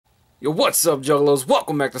Yo, what's up, Juggalos?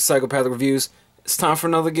 Welcome back to Psychopathic Reviews. It's time for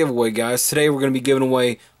another giveaway, guys. Today we're going to be giving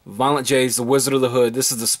away Violent J's The Wizard of the Hood.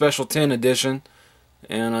 This is the Special 10 edition.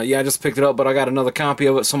 And yeah, I just picked it up, but I got another copy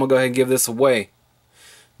of it, so I'm going to go ahead and give this away.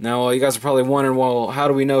 Now, you guys are probably wondering, well, how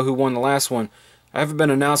do we know who won the last one? I haven't been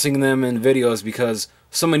announcing them in videos because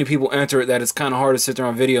so many people enter it that it's kind of hard to sit there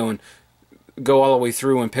on video and go all the way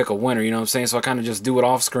through and pick a winner, you know what I'm saying? So I kind of just do it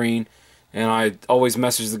off screen, and I always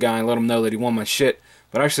message the guy and let him know that he won my shit.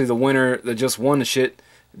 But actually, the winner that just won the shit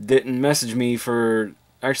didn't message me for...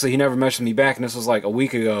 Actually, he never messaged me back, and this was like a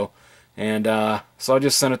week ago. And so I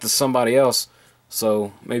just sent it to somebody else.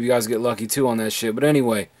 So maybe you guys get lucky too on that shit. But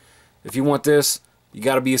anyway, if you want this, you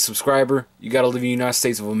got to be a subscriber. You got to live in the United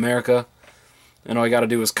States of America. And all you got to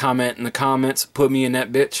do is comment in the comments, put me in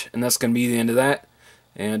that bitch, and that's going to be the end of that.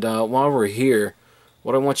 And while we're here,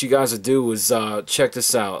 what I want you guys to do is check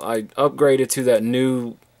this out. I upgraded to that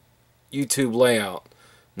new YouTube layout.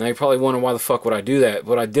 Now you're probably wondering why the fuck would I do that,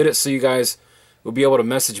 but I did it so you guys will be able to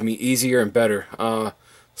message me easier and better.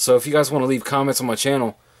 So if you guys want to leave comments on my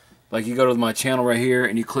channel, like you go to my channel right here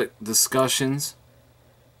and you click discussions.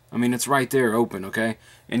 I mean, it's right there open, okay?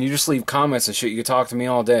 And you just leave comments and shit. You can talk to me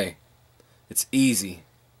all day. It's easy.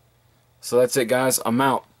 So that's it, guys. I'm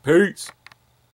out. Peace.